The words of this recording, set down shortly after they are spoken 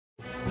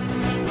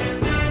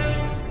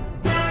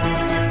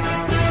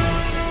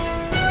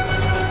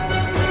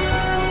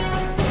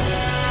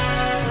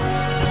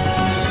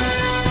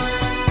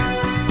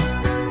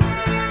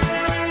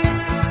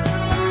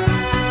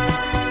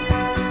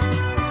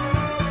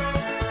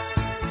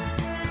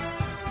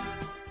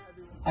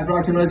Hi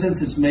Brockton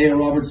residents, it's Mayor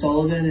Robert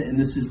Sullivan, and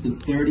this is the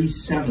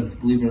 37th,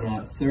 believe it or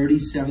not,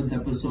 37th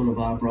episode of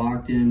Our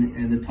Brockton,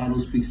 and the title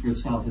speaks for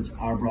itself. It's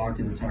Our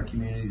Brockton, it's our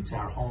community, it's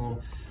our home.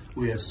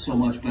 We are so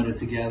much better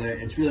together.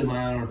 It's really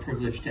my honor and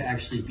privilege to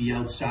actually be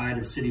outside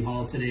of City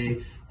Hall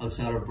today,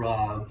 outside of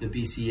the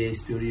BCA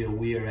studio.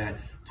 We are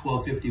at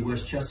 1250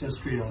 West Chestnut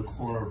Street on the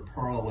corner of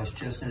Pearl, West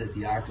Chestnut at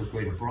the Arc of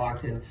Greater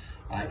Brockton.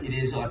 It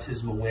is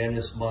Autism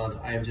Awareness Month.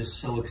 I am just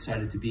so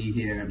excited to be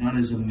here, not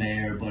as a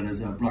mayor, but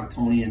as a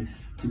Brocktonian,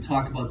 to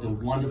talk about the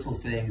wonderful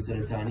things that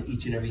are done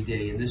each and every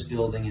day in this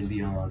building and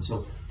beyond.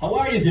 So, how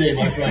are you today,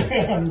 my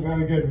friend? I'm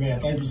very good, man.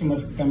 Thank you so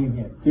much for coming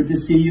here. Good to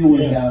see you.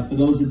 And yes. For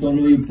those that don't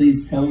know you,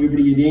 please tell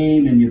everybody your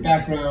name and your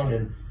background.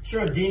 And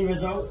sure, Dean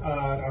Rizzo.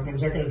 I'm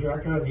Executive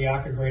Director of the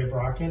Arc of Greater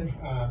Brockton.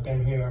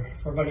 Been here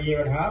for about a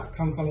year and a half.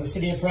 Come from the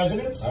City of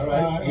Presidents. All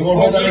right. We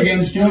won't hold that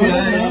against you.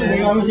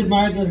 We always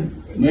admired the...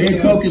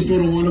 Mayor Koch is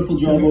doing a wonderful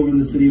job over in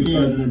the City of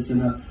Presidents.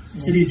 And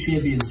City of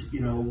Champions,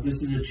 you know,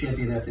 this is a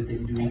champion effort that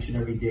you do each and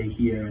every day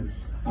here.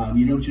 And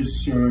you don't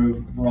just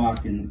serve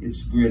Brockton,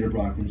 it's Greater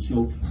Brockton.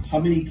 So how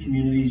many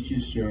communities do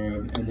you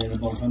serve, and then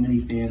about how many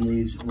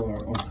families or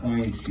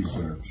clients do you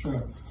serve?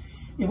 Sure.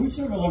 Yeah, we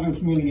serve 11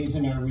 communities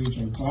in our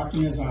region.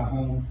 Brockton is our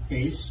home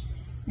base.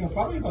 You know,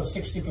 probably about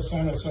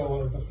 60% or so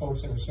of the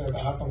folks that we serve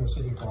are from the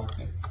City of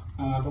Brockton.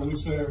 But we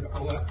serve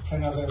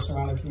 10 other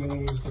surrounding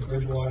communities, the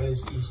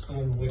Bridgewaters,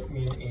 Easton,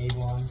 Whitman,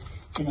 Avon,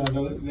 you know,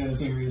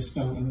 those areas,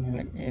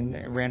 Stoughton.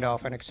 In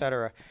Randolph and et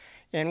cetera.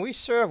 And we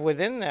serve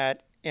within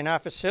that. In our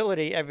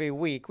facility every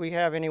week, we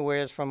have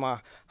anywhere from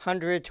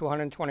 100 to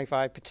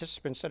 125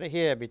 participants that are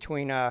here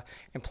between our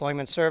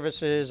employment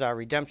services, our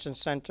redemption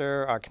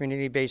center, our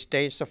community-based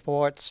day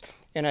supports,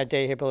 and our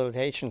day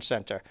rehabilitation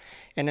center.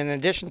 And in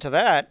addition to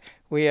that,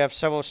 we have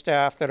several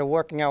staff that are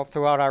working out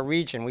throughout our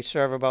region. We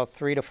serve about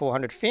 300 to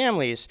 400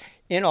 families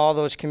in all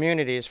those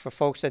communities. For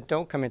folks that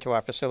don't come into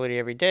our facility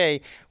every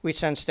day, we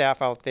send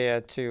staff out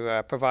there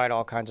to provide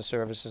all kinds of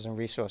services and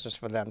resources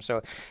for them.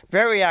 So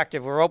very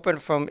active. We're open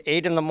from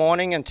 8 in the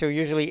morning until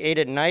usually 8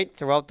 at night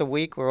throughout the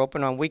week. We're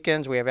open on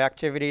weekends. We have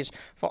activities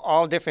for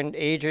all different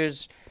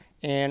ages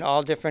and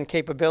all different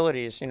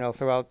capabilities, you know,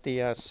 throughout the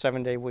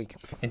 7-day week.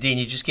 And Dean,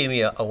 you just gave me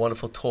a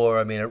wonderful tour.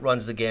 I mean, it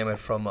runs the gamut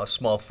from a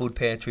small food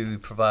pantry. We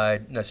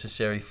provide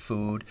necessary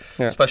food,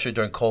 especially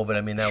during COVID.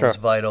 I mean, that was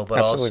vital, but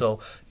also,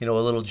 you know, a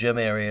little gym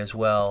area as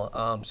well.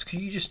 So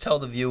can you just tell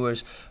the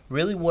viewers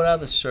really what are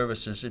the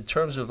services in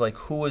terms of like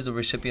who is the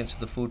recipients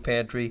of the food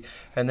pantry,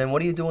 and then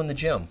what do you do in the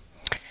gym?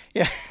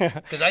 Yeah,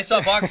 because I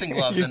saw boxing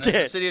gloves and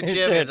the City of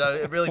Champions.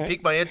 It really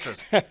piqued my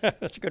interest.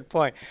 That's a good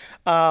point.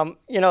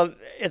 You know,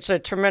 it's a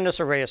tremendous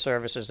array of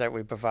services that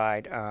we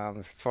provide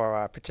for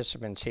our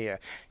participants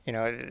here. You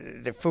know,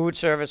 the food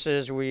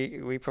services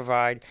we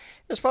provide.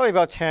 There's probably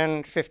about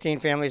 10, 15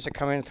 families that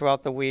come in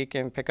throughout the week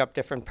and pick up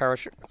different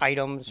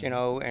items, you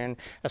know, and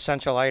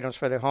essential items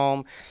for their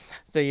home.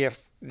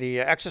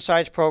 The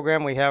exercise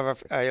program, we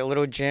have a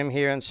little gym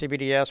here in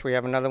CBDS. We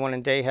have another one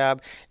in Dayhab.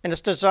 And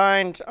it's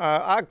designed,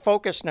 our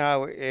focus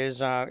now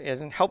is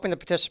in helping the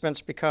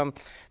participants become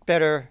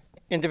better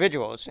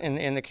individuals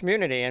in the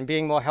community and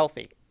being more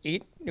healthy.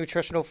 Eat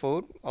nutritional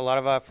food. A lot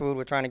of our food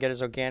we're trying to get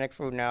is organic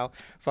food now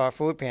for our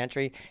food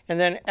pantry. And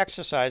then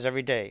exercise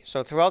every day.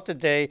 So throughout the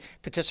day,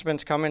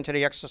 participants come into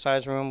the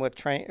exercise room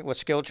with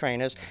skilled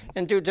trainers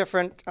and do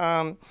different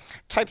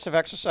types of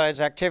exercise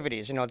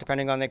activities, you know,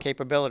 depending on their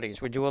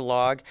capabilities. We do a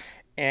log,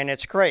 and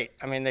it's great.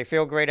 I mean, they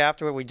feel great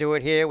afterward. We do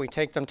it here. We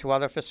take them to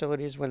other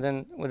facilities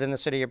within the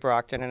City of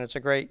Brockton, and it's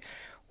a great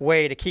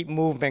way to keep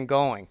movement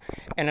going.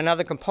 And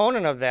another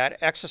component of that,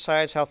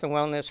 exercise, health and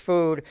wellness,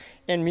 food,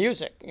 and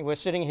music. We're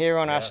sitting here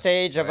on our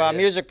stage of our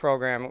music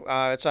program.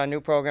 It's our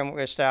new program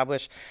we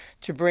established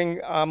to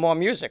bring more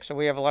music. So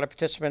we have a lot of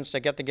participants that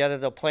get together,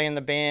 they'll play in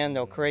the band,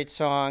 they'll create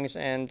songs,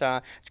 and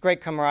it's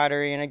great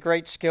camaraderie and a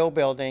great skill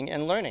building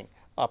and learning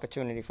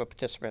opportunity for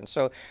participants.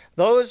 So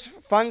those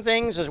fun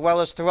things, as well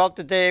as throughout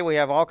the day, we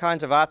have all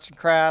kinds of arts and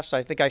crafts.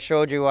 I think I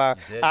showed you our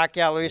art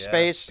gallery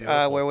space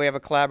where we have a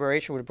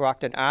collaboration with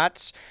Brockton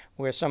Arts,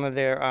 where some of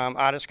their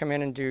artists come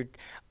in and do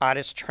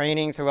artist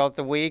training throughout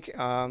the week.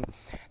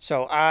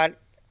 So art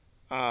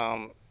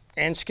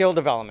and skill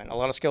development. A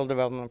lot of skill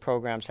development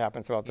programs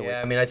happen throughout the week.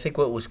 Yeah, I mean, I think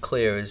what was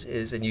clear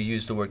is, and you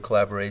used the word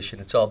collaboration,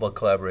 it's all about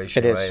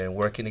collaboration, right? And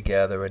working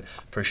together and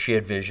for a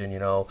shared vision, you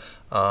know,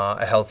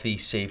 a healthy,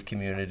 safe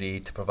community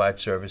to provide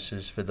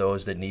services for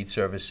those that need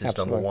services,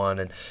 number one.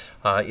 And,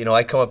 you know,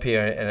 I come up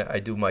here and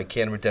I do my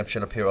can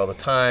redemption up here all the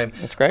time.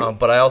 That's great.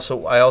 But I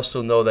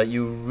also know that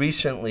you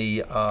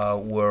recently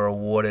were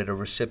awarded a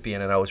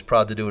recipient, and I was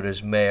proud to do it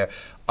as mayor,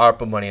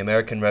 ARPA money,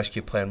 American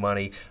Rescue Plan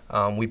money.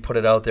 We put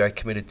it out there. I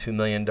committed $2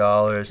 million,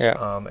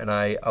 and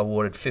I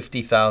awarded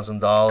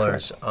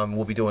 $50,000.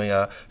 We'll be doing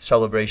a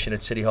celebration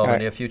at City Hall in the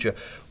near future.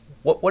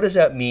 What does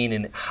that mean,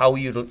 and how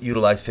you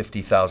utilize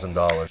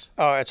 $50,000?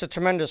 Oh, it's a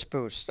tremendous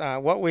boost.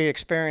 What we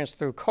experienced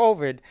through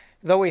COVID,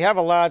 though we have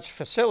a large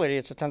facility,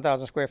 it's a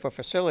 10,000 square foot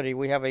facility,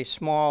 we have a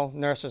small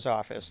nurse's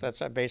office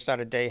that's based out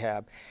of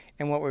Dayhab.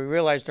 And what we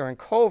realized during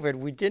COVID,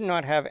 we did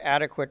not have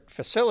adequate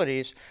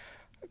facilities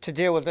to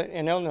deal with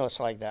an illness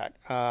like that,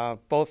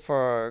 both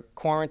for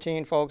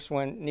quarantine folks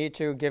when need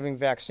to, giving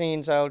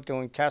vaccines out,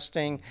 doing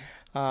testing,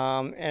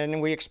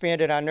 and we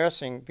expanded our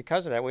nursing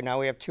because of that. Now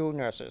we have 2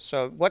 nurses.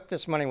 So what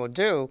this money will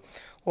do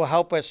will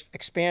help us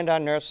expand our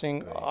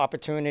nursing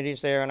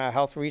opportunities there and our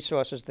health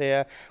resources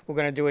there. We're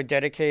going to do a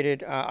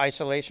dedicated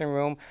isolation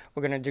room.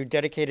 We're going to do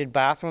dedicated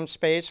bathroom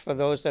space for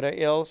those that are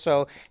ill.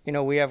 So, you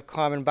know, we have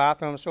common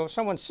bathrooms. So if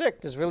someone's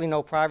sick, there's really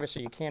no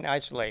privacy. You can't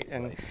isolate.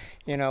 And,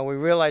 you know, we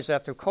realized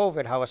that through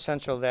COVID how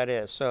essential that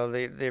is. So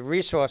the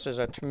resources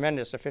are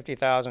tremendous. The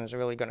 $50,000 is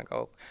really going to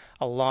go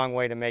a long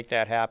way to make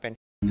that happen.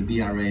 The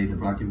BRA, the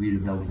Brockton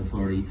Redevelopment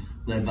Authority,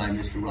 led by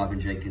Mr. Robin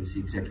Jenkins,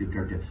 the Executive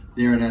Director,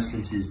 there in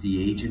essence is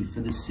the agent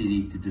for the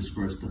city to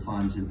disperse the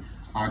funds, and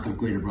Arc of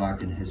Greater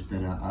Brockton has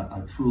been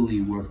a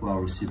truly worthwhile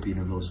recipient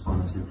of those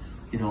funds. And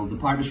you know, the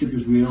partnership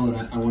is real,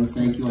 and I want to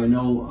thank you. I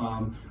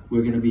know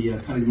we're going to be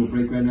cutting to a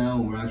break right now,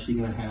 and we're actually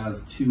going to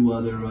have 2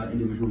 other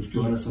individuals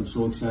join us. I'm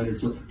so excited.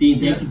 So, Dean,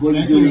 thank you for what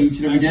you're doing each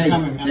and every day.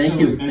 Thank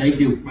you.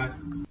 Thank you. Bye.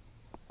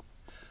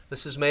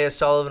 This is Mayor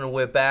Sullivan, and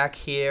we're back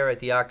here at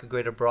the Arc of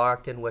Greater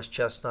Brockton, West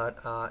Chestnut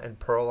and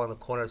Pearl on the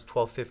corner of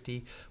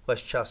 1250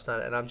 West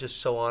Chestnut, and I'm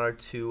just so honored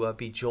to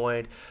be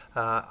joined.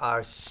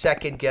 Our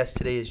second guest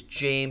today is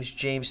James.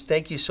 James,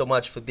 thank you so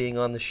much for being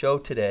on the show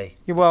today.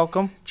 You're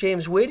welcome.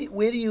 James, where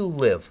do you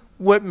live?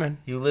 Whitman.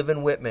 You live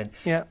in Whitman.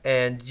 Yeah.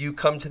 And you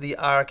come to the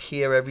Arc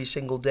here every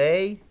single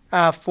day?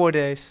 4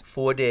 days.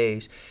 4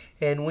 days.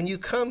 And when you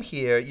come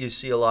here, you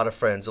see a lot of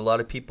friends. A lot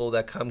of people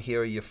that come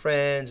here are your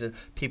friends, and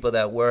people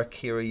that work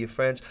here are your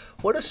friends.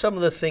 What are some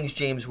of the things,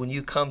 James, when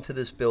you come to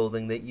this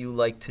building that you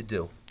like to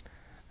do?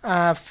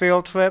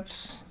 Field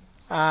trips,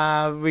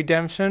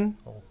 redemption.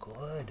 Oh,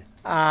 good.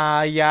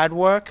 Yard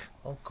work.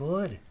 Oh,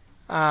 good.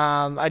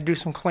 I do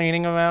some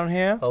cleaning around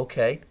here.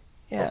 Okay.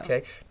 Yeah.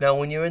 Okay. Now,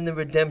 when you're in the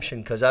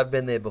redemption, because I've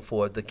been there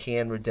before, the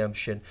can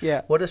redemption,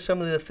 yeah. What are some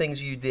of the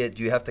things you did?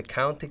 Do you have to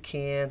count the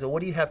cans, or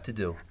what do you have to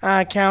do?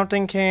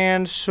 Counting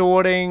cans,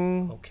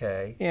 sorting.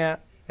 Okay. Yeah.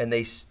 And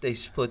they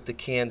split the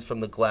cans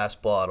from the glass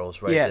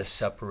bottles, right? Yes. They're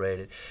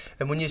separated.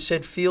 And when you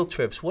said field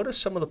trips, what are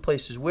some of the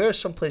places? Where are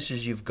some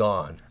places you've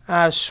gone?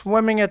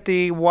 Swimming at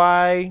the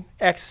Y,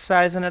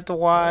 exercising at the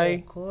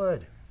Y. Oh,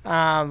 good.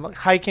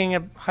 Hiking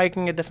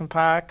at different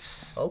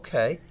parks.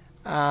 Okay.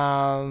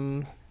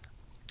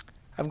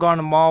 I've gone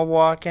to mall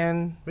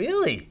walking.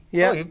 Really?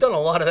 Yeah. Oh, you've done a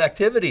lot of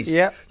activities.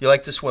 Yeah. You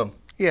like to swim?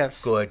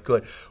 Yes. Good,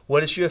 good.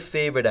 What is your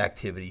favorite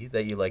activity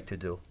that you like to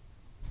do?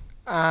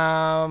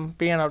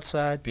 Being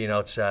outside. Being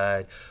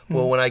outside.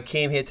 Well, when I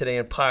came here today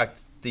and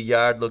parked, the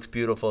yard looks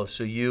beautiful.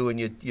 So you and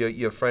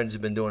your friends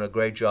have been doing a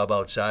great job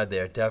outside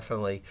there,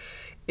 definitely.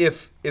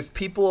 If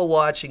people are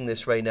watching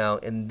this right now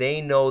and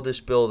they know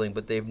this building,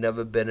 but they've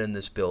never been in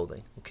this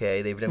building,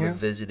 okay, they've never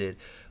visited,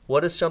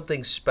 what is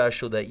something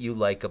special that you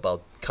like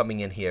about coming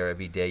in here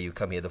every day? You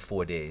come here the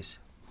 4 days.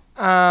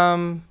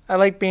 I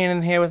like being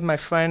in here with my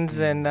friends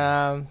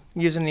and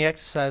using the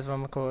exercise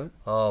room, of course.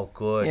 Oh,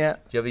 good. Yeah. Do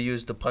you ever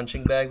use the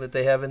punching bag that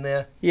they have in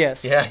there?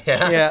 Yes. Yeah,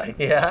 yeah. Yeah.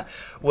 Yeah.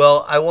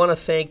 Well, I want to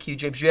thank you,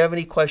 James. Do you have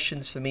any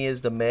questions for me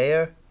as the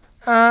mayor?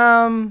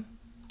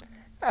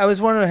 I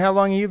was wondering how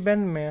long you've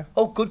been mayor.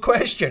 Oh, good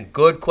question.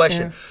 Good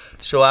question. Yeah.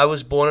 So I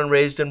was born and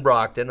raised in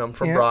Brockton. I'm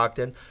from Yeah.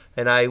 Brockton.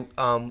 And I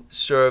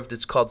served,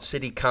 it's called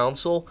city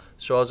council.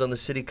 So I was on the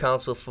city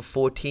council for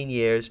 14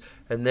 years.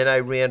 And then I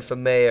ran for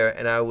mayor,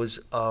 and I was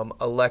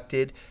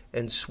elected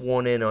and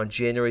sworn in on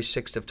January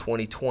 6th of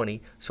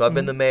 2020. So I've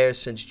been the mayor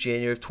since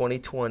January of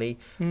 2020.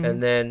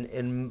 And then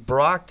in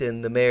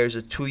Brockton, the mayors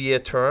are 2-year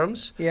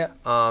terms. Yeah.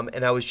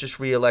 And I was just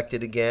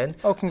reelected again.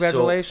 Oh,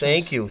 congratulations. So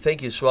thank you.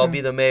 Thank you. So I'll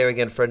be the mayor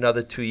again for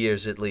another 2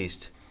 years at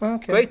least.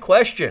 Okay. Great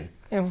question.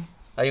 Yeah.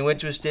 Are you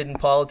interested in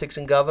politics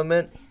and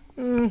government?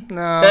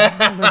 No.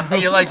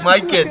 You like my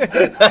kids.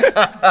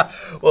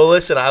 Well,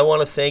 listen, I want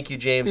to thank you,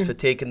 James, for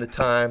taking the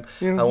time.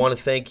 I want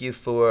to thank you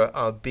for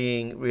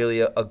being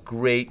really a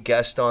great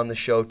guest on the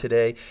show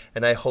today.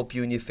 And I hope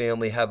you and your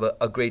family have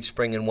a great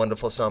spring and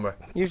wonderful summer.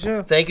 You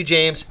too. Thank you,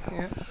 James.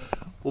 Yeah.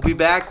 We'll be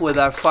back with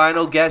our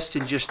final guest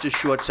in just a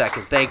short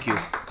second. Thank you.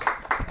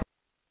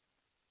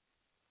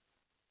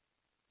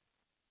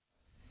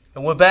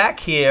 And we're back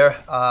here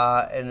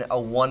in a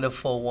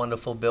wonderful,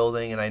 wonderful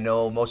building, and I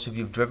know most of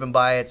you have driven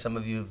by it. Some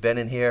of you have been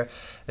in here.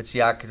 It's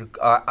the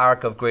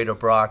Arc of Greater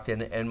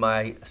Brockton, and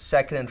my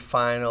second and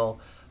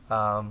final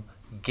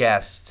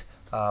guest,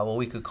 well,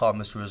 we could call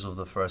Mr. Rizzo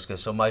the first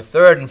guest. So my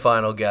third and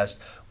final guest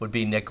would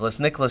be Nicholas.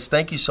 Nicholas,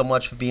 thank you so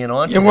much for being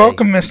on today. You're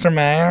welcome, Mr.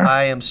 Mayor.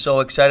 I am so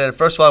excited.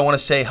 First of all, I want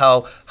to say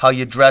how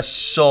you dress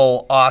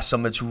so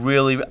awesome. It's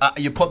really,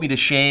 you put me to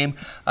shame.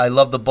 I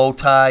love the bow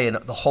tie and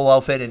the whole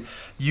outfit. And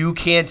you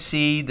can't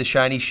see the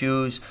shiny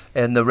shoes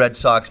and the Red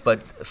Sox,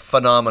 but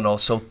phenomenal.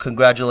 So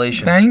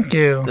congratulations. Thank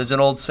you. There's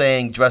an old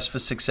saying, dress for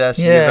success.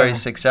 And Yeah. you're very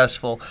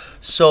successful.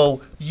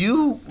 So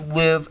you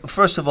live,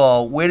 first of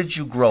all, where did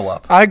you grow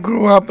up? I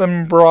grew up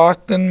in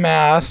Brockton,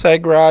 Mass. I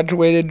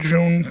graduated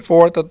June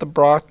 4th at the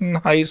Brockton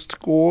High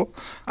School.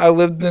 I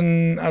lived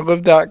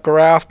at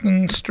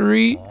Grafton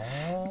Street,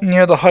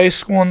 near the high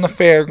school and the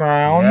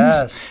fairgrounds.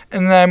 Yes.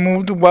 And then I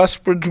moved to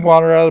West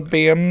Bridgewater at a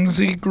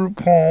BMZ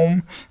group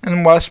home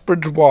in West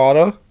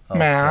Bridgewater,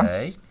 Mass.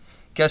 Okay.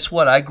 Guess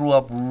what? I grew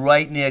up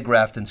right near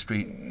Grafton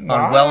Street on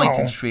Wow.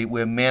 Wellington Street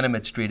where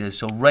Manomet Street is.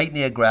 So right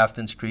near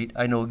Grafton Street.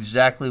 I know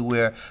exactly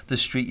where the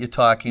street you're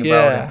talking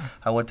about. Yeah. And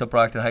I went to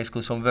Brockton High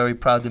School, so I'm very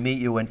proud to meet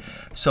you. And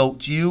so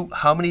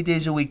how many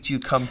days a week do you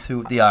come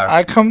to the Arc?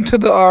 I come to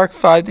the Arc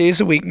 5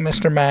 days a week,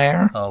 Mr.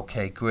 Mayor.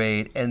 Okay,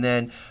 great. And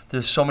then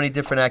there's so many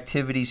different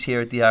activities here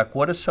at the Arc.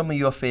 What are some of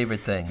your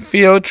favorite things?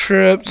 Field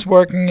trips,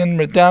 working in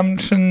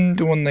Redemption,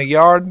 doing the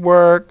yard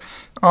work.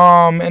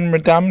 In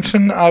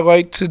Redemption, I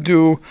like to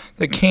do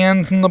the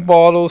cans and the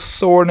bottles,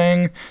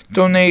 sorting,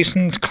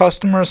 donations,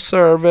 customer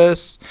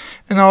service,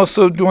 and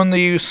also doing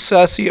the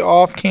UCESI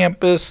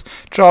off-campus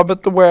job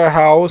at the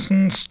warehouse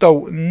in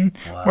Stoughton,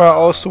 where I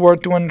also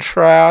work doing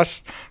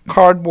trash,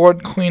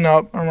 cardboard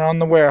cleanup around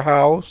the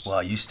warehouse.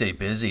 Wow, you stay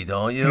busy,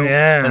 don't you?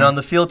 Yeah. And on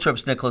the field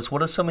trips, Nicholas,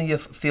 what are some of your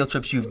field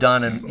trips you've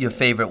done and your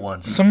favorite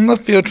ones? Some of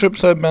the field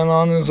trips I've been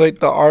on is like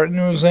the Art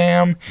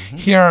Museum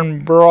here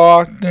in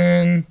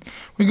Brockton.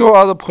 We go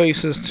other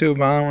places too,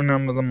 but I don't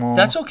remember them all.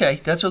 That's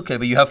okay. That's okay.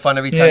 But you have fun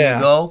every time Yeah.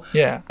 you go?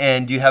 Yeah.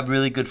 And do you have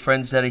really good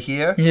friends that are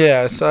here?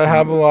 Yes, I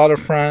have a lot of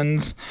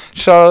friends.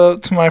 Shout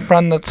out to my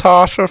friend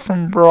Natasha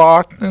from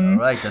Brockton.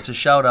 All right, that's a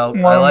shout out.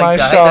 One I of like my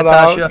that. Hey,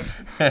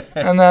 shout-outs. Natasha.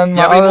 And then You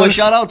my have any more other,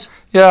 shout outs?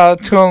 yeah,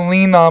 to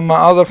Alina, my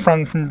other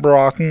friend from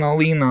Brockton,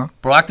 Alina.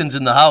 Brockton's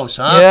in the house,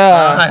 huh?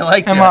 Yeah. I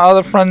like And that. my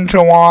other friend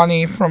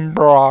Joanne from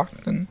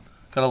Brockton.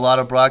 Got a lot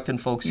of Brockton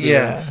folks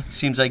here. Yeah.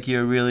 Seems like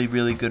you're a really,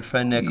 really good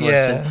friend,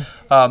 Nicholas. Yeah.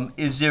 And,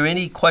 is there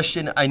any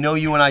question? I know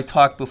you and I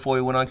talked before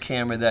we went on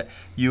camera that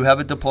you have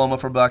a diploma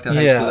from Brockton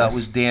High School that Yes.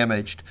 was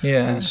damaged.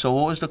 Yeah. And so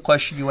what was the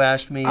question you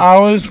asked me? I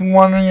was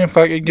wondering if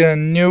I could get a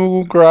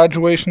new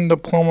graduation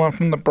diploma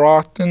from the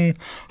Brockton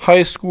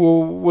High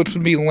School, which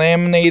would be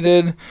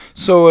laminated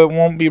so it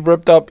won't be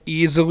ripped up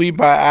easily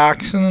by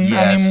accident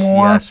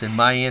anymore. Yes, and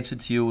my answer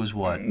to you was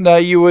what? That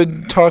you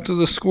would talk to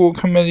the school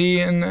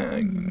committee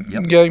and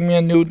Yep. get me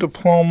a new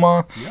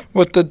diploma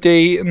with the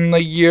date and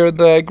the year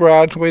that I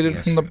graduated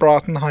Yes. from the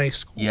Brockton High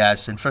School.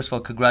 Yes, and first of all,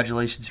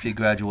 congratulations for your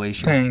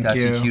graduation. Thank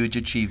That's you. a huge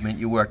achievement.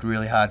 You worked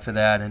really hard for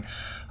that, and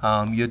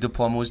your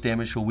diploma was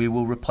damaged, so we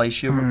will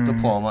replace your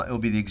diploma. It will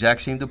be the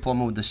exact same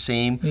diploma with the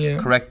same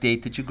correct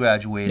date that you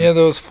graduated. Yeah,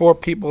 there was 4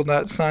 people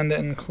that signed it,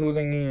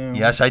 including you.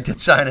 Yes, I did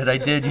sign it. I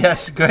did.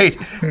 Yes, great.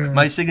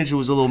 My signature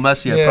was a little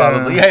messier, Yeah.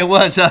 probably. Yeah, it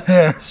was.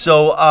 Yeah.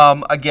 So,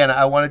 again,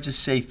 I wanted to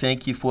say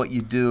thank you for what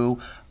you do.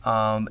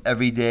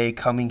 Every day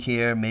coming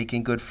here,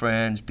 making good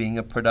friends, being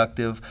a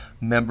productive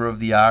member of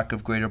the Arc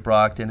of Greater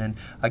Brockton. And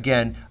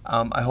again,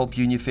 I hope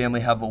you and your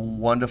family have a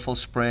wonderful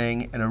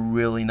spring and a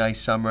really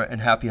nice summer,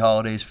 and happy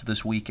holidays for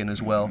this weekend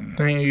as well.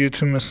 Thank you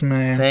too, Mr.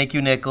 Mayor. Thank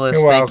you, Nicholas.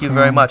 You're Thank you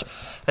very welcome. much.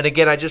 And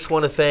again, I just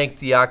want to thank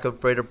the Arc of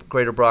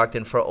Greater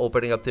Brockton for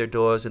opening up their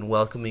doors and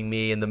welcoming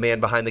me and the man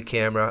behind the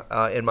camera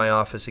in my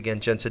office, again,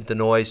 Jensen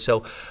Denoise.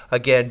 So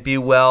again, be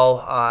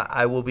well.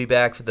 I will be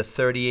back for the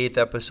 38th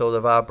episode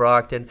of Our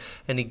Brockton.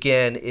 And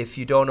again, if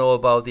you don't know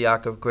about the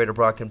Arc of Greater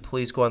Brockton,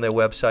 please go on their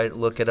website,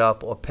 look it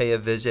up, or pay a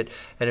visit.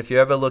 And if you're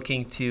ever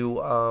looking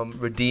to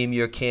redeem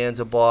your cans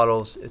or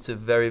bottles, it's a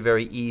very,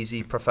 very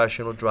easy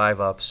professional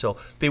drive up. So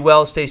be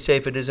well, stay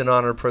safe. It is an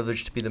honor and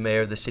privilege to be the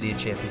mayor of the City of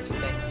Champions.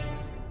 Thank you.